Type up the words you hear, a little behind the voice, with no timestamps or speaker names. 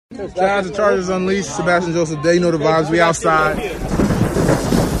Shout out to Chargers Unleashed, Sebastian Joseph Day. You know the vibes, we outside.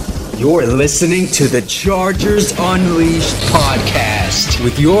 You're listening to the Chargers Unleashed podcast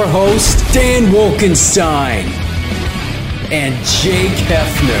with your host, Dan Wolkenstein and Jake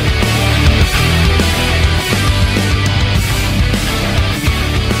Hefner.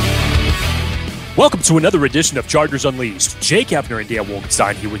 Welcome to another edition of Chargers Unleashed. Jake Hefner and Dan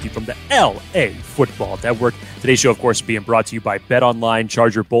Wolkenstein here with you from the LA Football Network. Today's show, of course, is being brought to you by BetOnline,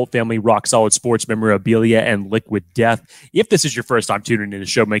 Charger Bolt Family, Rock Solid Sports Memorabilia, and Liquid Death. If this is your first time tuning into the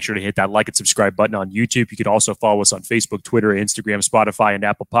show, make sure to hit that like and subscribe button on YouTube. You can also follow us on Facebook, Twitter, Instagram, Spotify, and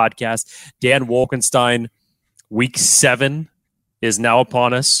Apple Podcasts. Dan Wolkenstein, Week 7 is now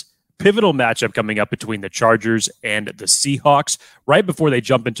upon us. Pivotal matchup coming up between the Chargers and the Seahawks right before they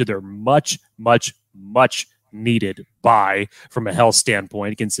jump into their much needed bye from a health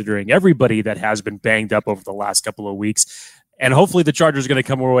standpoint, considering everybody that has been banged up over the last couple of weeks. And hopefully the Chargers are going to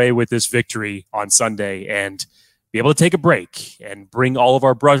come away with this victory on Sunday and be able to take a break and bring all of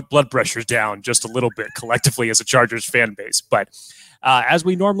our blood pressures down just a little bit collectively as a Chargers fan base. But as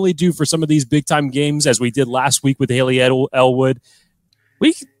we normally do for some of these big-time games, as we did last week with Haley Elwood,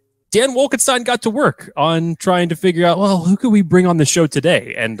 Dan Wolkenstein got to work on trying to figure out, well, who could we bring on the show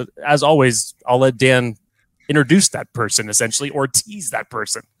today? And as always, I'll let Dan introduce that person, essentially, or tease that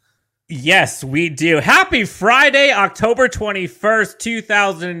person. Yes, we do. Happy Friday, October 21st,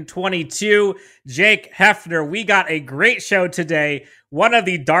 2022. Jake Hefner, we got a great show today. One of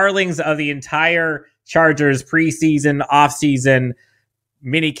the darlings of the entire Chargers preseason, offseason,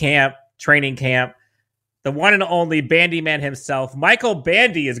 mini camp, training camp. The one and only Bandy Man himself, Michael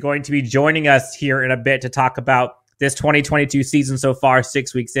Bandy, is going to be joining us here in a bit to talk about this 2022 season so far,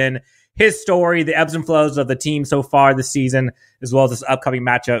 6 weeks in, his story, the ebbs and flows of the team so far this season, as well as this upcoming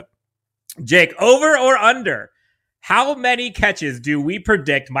matchup. Jake, over or under? How many catches do we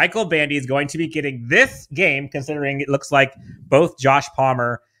predict Michael Bandy is going to be getting this game, considering it looks like both Josh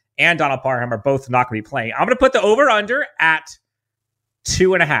Palmer and Donald Parham are both not going to be playing? I'm going to put the over-under at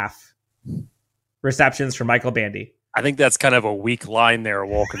 2.5. receptions for Michael Bandy. I think that's kind of a weak line there,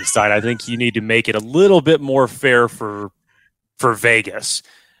 Wolkenstein. I think you need to make it a little bit more fair for Vegas.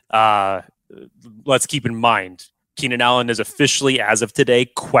 Let's keep in mind, Keenan Allen is officially, as of today,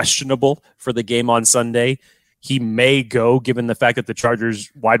 questionable for the game on Sunday. He may go, given the fact that the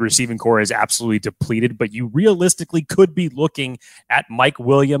Chargers wide receiving core is absolutely depleted, but you realistically could be looking at Mike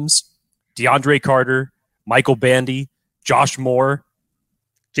Williams, DeAndre Carter, Michael Bandy, Josh Moore.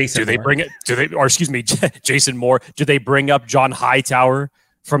 Jason Moore. Do they bring up John Hightower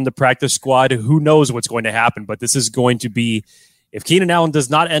from the practice squad? Who knows what's going to happen? But this is going to be, if Keenan Allen does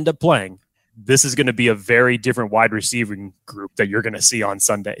not end up playing, this is going to be a very different wide receiving group that you're going to see on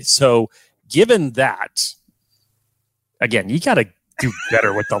Sunday. So given that, again, you got to do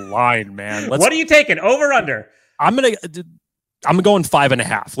better with the line, man. What are you taking? Over, under? I'm going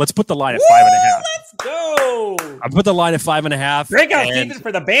 5.5. Let's put the line at 5.5. Let's go. I put the line at 5.5. Breakout season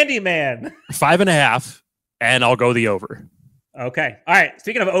for the Bandy Man. 5.5, and I'll go the over. Okay. All right.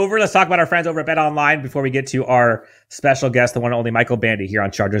 Speaking of over, let's talk about our friends over at BetOnline before we get to our special guest, the one and only Michael Bandy here on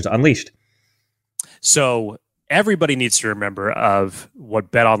Chargers Unleashed. So everybody needs to remember of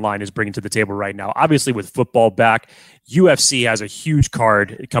what BetOnline is bringing to the table right now. Obviously, with football back, UFC has a huge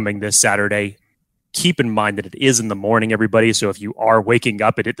card coming this Saturday. Keep in mind that it is in the morning, everybody. So if you are waking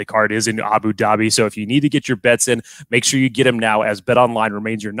up, the card is in Abu Dhabi. So if you need to get your bets in, make sure you get them now, as BetOnline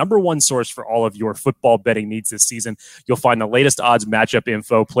remains your number one source for all of your football betting needs this season. You'll find the latest odds, matchup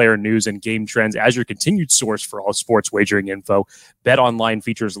info, player news, and game trends as your continued source for all sports wagering info. BetOnline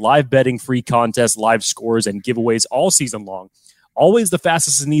features live betting, free contests, live scores, and giveaways all season long. Always the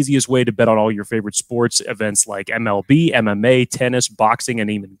fastest and easiest way to bet on all your favorite sports events like MLB, MMA, tennis, boxing, and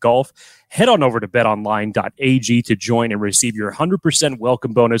even golf. Head on over to betonline.ag to join and receive your 100%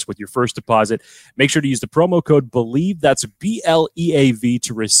 welcome bonus with your first deposit. Make sure to use the promo code BELIEVE, that's BLEAV,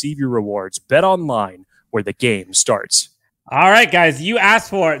 to receive your rewards. BetOnline, where the game starts. All right, guys, you asked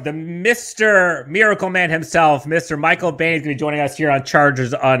for it. The Mr. Miracle Man himself, Mr. Michael Bandy, is going to be joining us here on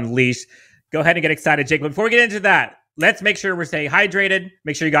Chargers Unleashed. Go ahead and get excited, Jake. But before we get into that, let's make sure we're staying hydrated.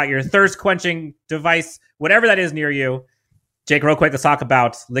 Make sure you got your thirst-quenching device, whatever that is near you. Jake, real quick, let's talk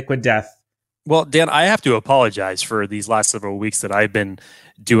about Liquid Death. Well, Dan, I have to apologize for these last several weeks that I've been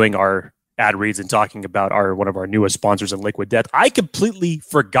doing our ad reads and talking about one of our newest sponsors in Liquid Death. I completely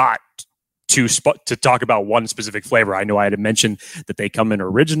forgot to talk about one specific flavor. I know I had mentioned that they come in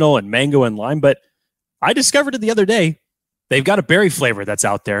original and mango and lime, but I discovered it the other day. They've got a berry flavor that's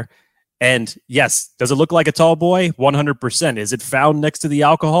out there. And yes, does it look like a tall boy? 100%. Is it found next to the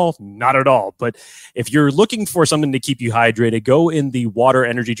alcohol? Not at all. But if you're looking for something to keep you hydrated, go in the water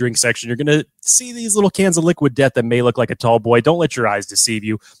energy drink section. You're going to see these little cans of Liquid Death that may look like a tall boy. Don't let your eyes deceive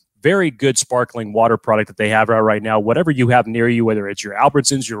you. Very good sparkling water product that they have out right now. Whatever you have near you, whether it's your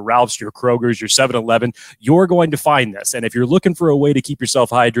Albertsons, your Ralphs, your Kroger's, your 7-Eleven, you're going to find this. And if you're looking for a way to keep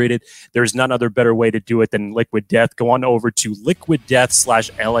yourself hydrated, there's none other better way to do it than Liquid Death. Go on over to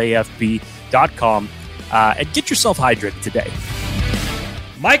liquiddeath.com and get yourself hydrated today.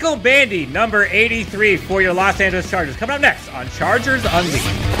 Michael Bandy, number 83 for your Los Angeles Chargers. Coming up next on Chargers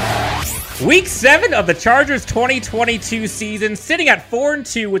Unleashed. Week 7 of the Chargers 2022 season, sitting at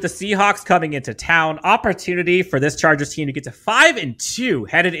 4-2 with the Seahawks coming into town. Opportunity for this Chargers team to get to 5-2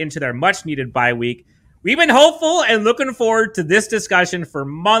 headed into their much-needed bye week. We've been hopeful and looking forward to this discussion for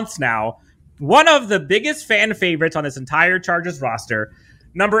months now. One of the biggest fan favorites on this entire Chargers roster.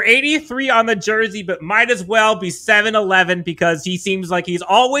 Number 83 on the jersey, but might as well be 7-11 because he seems like he's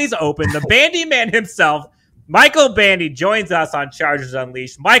always open. The Bandy man himself, Michael Bandy, joins us on Chargers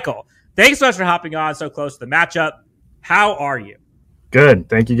Unleashed. Michael, thanks so much for hopping on so close to the matchup. How are you? Good.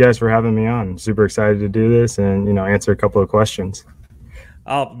 Thank you guys for having me on. Super excited to do this and, answer a couple of questions.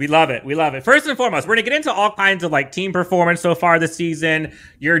 Oh, we love it. We love it. First and foremost, we're going to get into all kinds of team performance so far this season,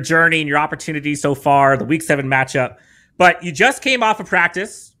 your journey and your opportunities so far, the Week 7 matchup. But you just came off of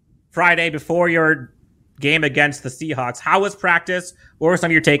practice Friday before your game against the Seahawks. How was practice? What were some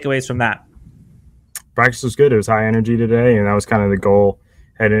of your takeaways from that? Practice was good. It was high energy today, and that was kind of the goal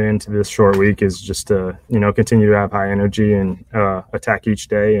heading into this short week is just to, continue to have high energy and attack each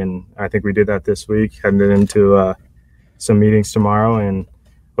day. And I think we did that this week, heading into some meetings tomorrow and a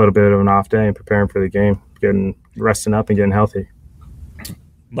little bit of an off day and preparing for the game, resting up and getting healthy.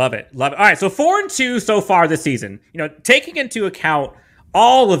 Love it. Love it. All right. So 4-2 so far this season, taking into account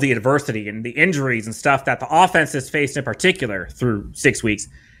all of the adversity and the injuries and stuff that the offense has faced in particular through 6 weeks.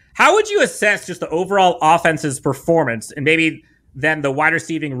 How would you assess just the overall offense's performance and maybe then the wide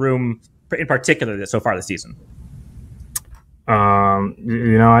receiving room in particular so far this season?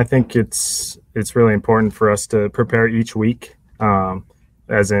 I think it's really important for us to prepare each week,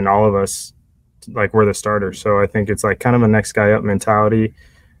 as in all of us, like we're the starters. So I think it's kind of a next guy up mentality.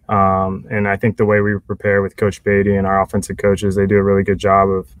 And I think the way we prepare with Coach Beatty and our offensive coaches, they do a really good job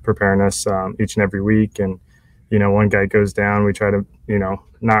of preparing us each and every week. And, one guy goes down, we try to,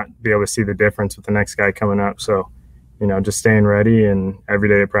 not be able to see the difference with the next guy coming up. So, just staying ready and every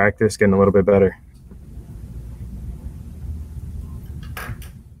day at practice, getting a little bit better.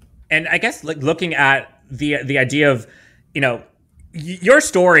 And I guess looking at the idea of, your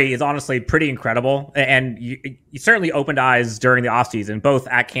story is honestly pretty incredible. And you certainly opened eyes during the offseason, both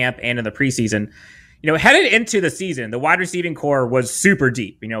at camp and in the preseason. Headed into the season, the wide receiving core was super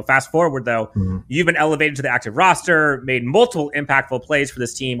deep. Fast forward, though, You've been elevated to the active roster, made multiple impactful plays for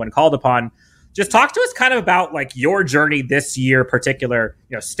this team when called upon. Just talk to us kind of about your journey this year, particular,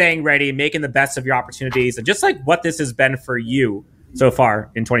 staying ready, making the best of your opportunities, and just what this has been for you so far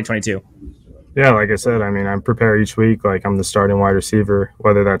in 2022. Yeah, like I said, I'm prepared each week. I'm the starting wide receiver,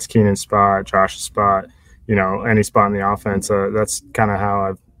 whether that's Keenan's spot, Josh's spot, any spot in the offense. That's kind of how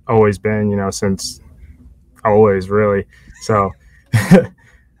I've always been, since always, really. So, it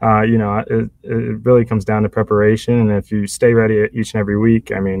really comes down to preparation. And if you stay ready each and every week,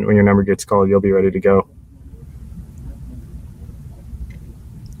 when your number gets called, you'll be ready to go.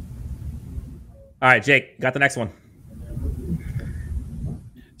 All right, Jake, got the next one.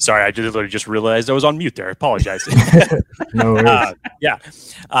 Sorry, I literally just realized I was on mute there. I apologize. No worries.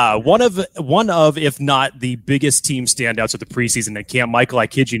 One of, if not the biggest team standouts of the preseason at camp, Michael, I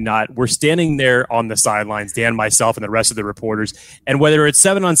kid you not, we're standing there on the sidelines, Dan, myself, and the rest of the reporters. And whether it's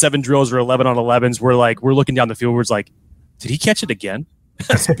 7-on-7 drills or 11-on-11s, we're looking down the field. We're like, did he catch it again?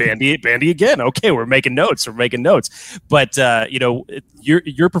 That's Bandy again. Okay, we're making notes. But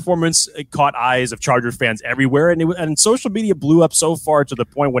your performance caught eyes of Chargers fans everywhere, and social media blew up so far to the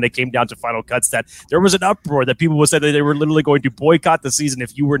point when it came down to final cuts that there was an uproar that people said that they were literally going to boycott the season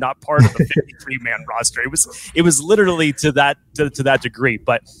if you were not part of the 53-man roster. It was literally to that degree.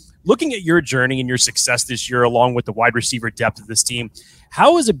 But looking at your journey and your success this year, along with the wide receiver depth of this team,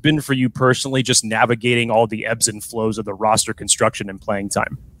 how has it been for you personally, just navigating all the ebbs and flows of the roster construction and playing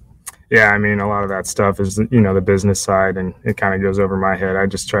time? Yeah, a lot of that stuff is, the business side, and it kind of goes over my head. I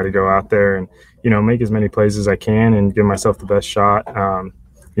just try to go out there and, make as many plays as I can and give myself the best shot,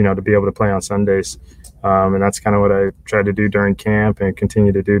 to be able to play on Sundays. And that's kind of what I try to do during camp and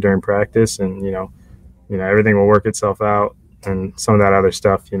continue to do during practice. And, everything will work itself out. And some of that other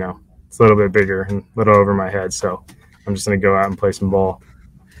stuff, it's a little bit bigger and a little over my head. So I'm just going to go out and play some ball.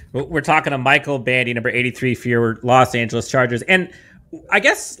 We're talking to Michael Bandy, number 83 for your Los Angeles Chargers. And I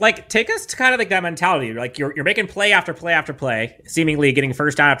guess, like, take us to kind of like that mentality. Like, you're making play after play after play, seemingly getting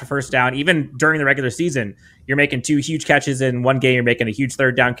first down after first down. Even during the regular season, you're making 2 huge catches in one game. You're making a huge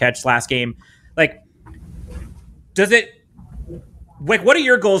third down catch last game. Like, what are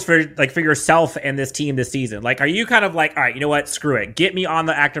your goals for yourself and this team this season? Like, are you kind of like, all right, you know what? Screw it. Get me on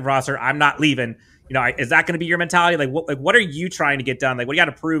the active roster. I'm not leaving. You know, is that going to be your mentality? Like, what are you trying to get done? Like, what do you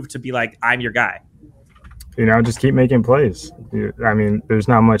got to prove to be like, I'm your guy? You know, just keep making plays. I mean, there's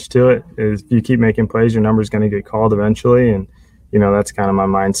not much to it. If you keep making plays, your number's going to get called eventually. And, you know, that's kind of my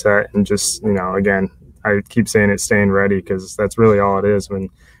mindset. And just, you know, again, I keep saying it, staying ready, because that's really all it is. When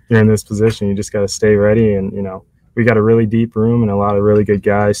you're in this position, you just got to stay ready. And, you know, we got a really deep room and a lot of really good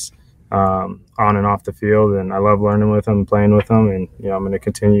guys on and off the field. And I love learning with them, playing with them. And, you know, I'm going to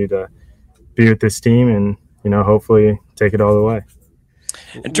continue to be with this team and, you know, hopefully take it all the way.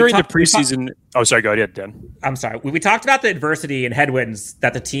 And during the preseason, sorry, go ahead, Dan. I'm sorry. We talked about the adversity and headwinds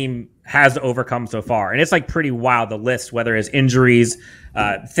that the team has overcome so far. And it's like pretty wild, the list, whether it's injuries,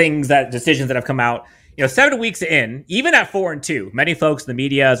 decisions that have come out. You know, 7 weeks in, even at 4-2, many folks in the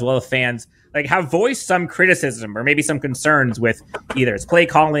media as well as fans like have voiced some criticism or maybe some concerns with either its play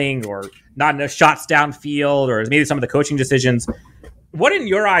calling or not enough shots downfield or maybe some of the coaching decisions. What in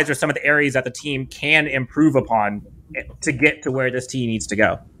your eyes are some of the areas that the team can improve upon to get to where this team needs to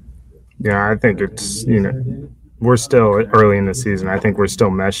go? Yeah, I think it's, you know, we're still early in the season. I think we're still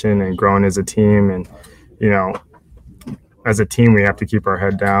meshing and growing as a team. And, you know, as a team, we have to keep our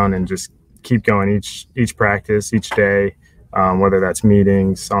head down and just keep going each practice, each day, whether that's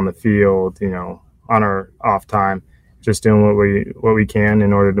meetings on the field, you know, on our off time, just doing what we can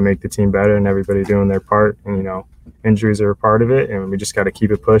in order to make the team better and everybody doing their part. And, you know, injuries are a part of it, and we just got to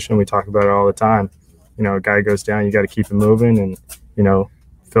keep it pushing. We talk about it all the time. You know, a guy goes down, you got to keep it moving and, you know,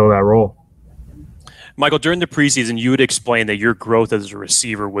 fill that role. Michael, during the preseason, you would explain that your growth as a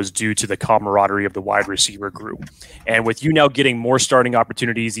receiver was due to the camaraderie of the wide receiver group. And with you now getting more starting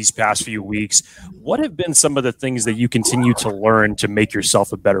opportunities these past few weeks, what have been some of the things that you continue to learn to make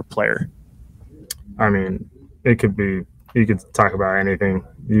yourself a better player? I mean, you could talk about anything.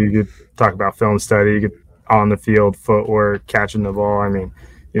 You could talk about film study, you could on the field, footwork, catching the ball. I mean,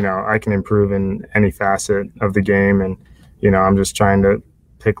 you know, I can improve in any facet of the game. And, you know, I'm just trying to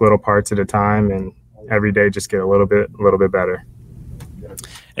pick little parts at a time and every day just get a little bit better.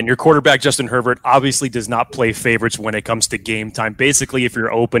 And your quarterback, Justin Herbert, obviously does not play favorites when it comes to game time. Basically, if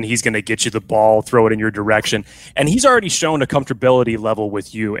you're open, he's going to get you the ball, throw it in your direction. And he's already shown a comfortability level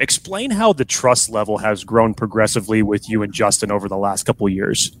with you. Explain how the trust level has grown progressively with you and Justin over the last couple of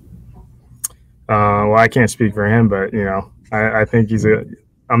years. Well, I can't speak for him, but, you know, I think he's an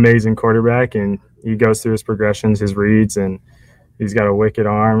amazing quarterback, and he goes through his progressions, his reads, and he's got a wicked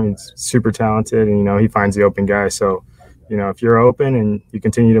arm. He's super talented, and, you know, he finds the open guy. So, you know, if you're open and you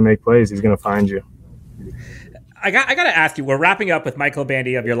continue to make plays, he's going to find you. I got to ask you, we're wrapping up with Michael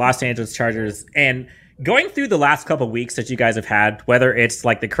Bandy of your Los Angeles Chargers, and going through the last couple of weeks that you guys have had, whether it's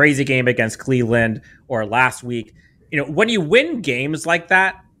like the crazy game against Cleveland or last week, you know, when you win games like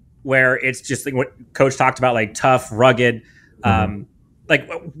that, where it's just like what Coach talked about, like tough, rugged, like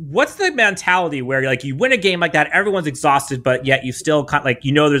what's the mentality where like you win a game like that, everyone's exhausted, but yet you still like,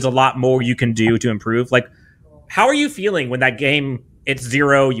 you know, there's a lot more you can do to improve. Like, how are you feeling when that game, it's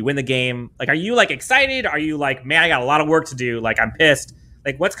 0, you win the game? Like, are you like excited? Are you like, man, I got a lot of work to do, like I'm pissed?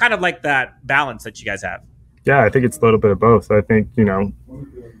 Like, what's kind of like that balance that you guys have? Yeah, I think it's a little bit of both. I think, you know,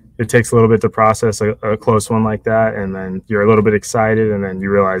 it takes a little bit to process a close one like that, and then you're a little bit excited, and then you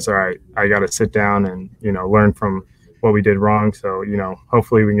realize, all right, I got to sit down and, you know, learn from what we did wrong. So, you know,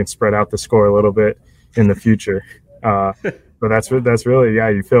 hopefully we can spread out the score a little bit in the future. But that's really, yeah,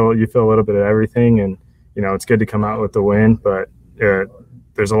 you feel a little bit of everything, and, you know, it's good to come out with the win, but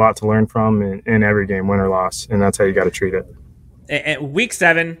there's a lot to learn from in every game, win or loss, and that's how you got to treat it. And week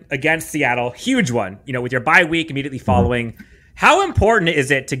 7 against Seattle, huge one, you know, with your bye week immediately following. How important is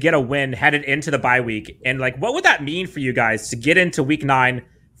it to get a win headed into the bye week? And like, what would that mean for you guys to get into week 9,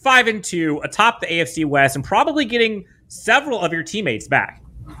 5-2, atop the AFC West, and probably getting several of your teammates back?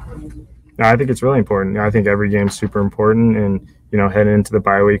 No, I think it's really important. I think every game's super important, and, you know, heading into the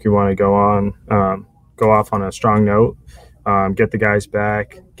bye week, you want to go off on a strong note, get the guys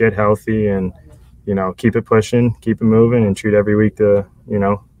back, get healthy, and, you know, keep it pushing, keep it moving, and treat every week to, you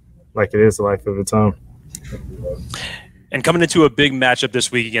know, like it is a life of its own. And coming into a big matchup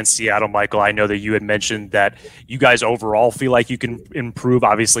this week against Seattle, Michael, I know that you had mentioned that you guys overall feel like you can improve.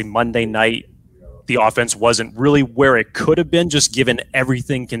 Obviously, Monday night, the offense wasn't really where it could have been, just given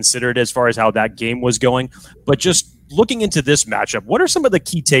everything considered as far as how that game was going. But just looking into this matchup, what are some of the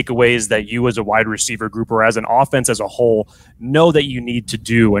key takeaways that you as a wide receiver group or as an offense as a whole know that you need to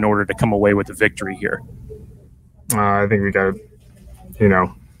do in order to come away with a victory here? I think we got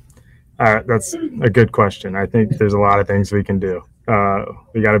to, that's a good question. I think there's a lot of things we can do.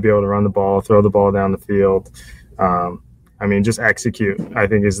 We got to be able to run the ball, throw the ball down the field. Just execute, I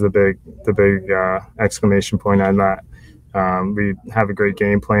think, is the big exclamation point on that. We have a great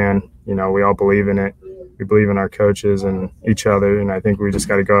game plan. We all believe in it. We believe in our coaches and each other. And I think we just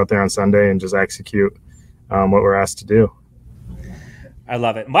got to go out there on Sunday and just execute what we're asked to do. I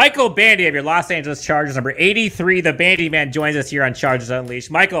love it. Michael Bandy of your Los Angeles Chargers, number 83. The Bandy Man joins us here on Chargers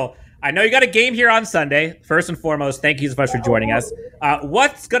Unleashed. Michael, I know you got a game here on Sunday. First and foremost, thank you so much for joining us.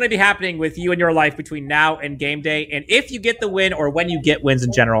 What's going to be happening with you and your life between now and game day? And if you get the win or when you get wins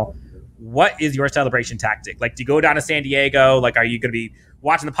in general, what is your celebration tactic? Like, do you go down to San Diego? Like, are you going to be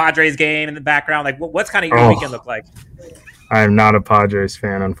watching the Padres game in the background? Like, what's kind of your weekend look like? I am not a Padres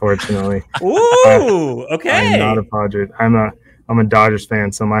fan, unfortunately. Ooh, okay. I'm not a Padres. I'm a Dodgers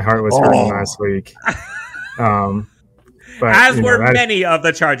fan, so my heart was hurting last week. But, as were many of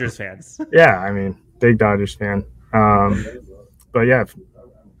the Chargers fans. Yeah, big Dodgers fan. But yeah,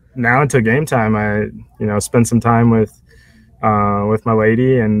 now until game time, I spend some time with my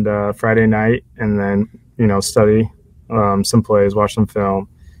lady and Friday night, and then study some plays, watch some film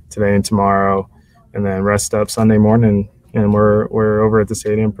today and tomorrow, and then rest up Sunday morning. And we're over at the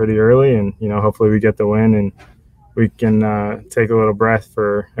stadium pretty early, and hopefully we get the win and we can take a little breath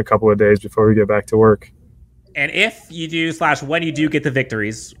for a couple of days before we get back to work. And if you do / when you do get the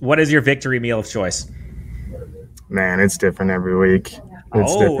victories, what is your victory meal of choice? Man, it's different every week.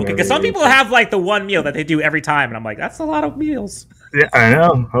 Because some people have like the one meal that they do every time, and I'm like, that's a lot of meals. Yeah, I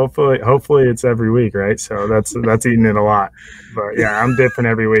know. Hopefully it's every week, right? So that's eating it a lot. But yeah, I'm different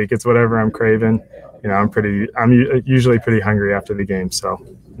every week. It's whatever I'm craving. I'm usually pretty hungry after the game, so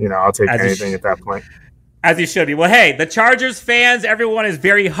I'll take anything at that point. As you should be. Well, hey, the Chargers fans, everyone is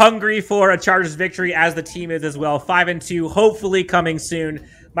very hungry for a Chargers victory, as the team is as well. 5-2, hopefully coming soon.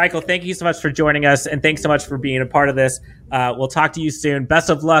 Michael, thank you so much for joining us, and thanks so much for being a part of this. We'll talk to you soon.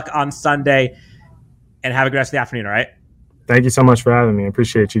 Best of luck on Sunday, and have a good rest of the afternoon, all right? Thank you so much for having me. I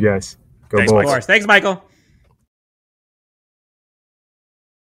appreciate you guys. Go Bulls. Of course. Thanks, Michael.